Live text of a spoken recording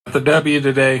The W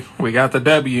today. We got the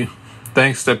W.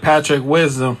 Thanks to Patrick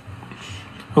Wisdom,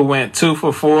 who went 2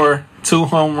 for 4, 2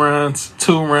 home runs,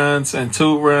 2 runs, and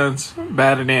 2 runs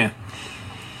batted in.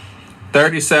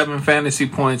 37 fantasy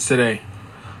points today.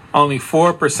 Only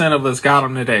 4% of us got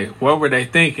him today. What were they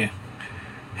thinking?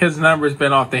 His number's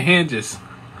been off the hinges.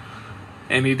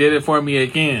 And he did it for me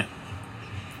again.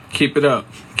 Keep it up.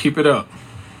 Keep it up.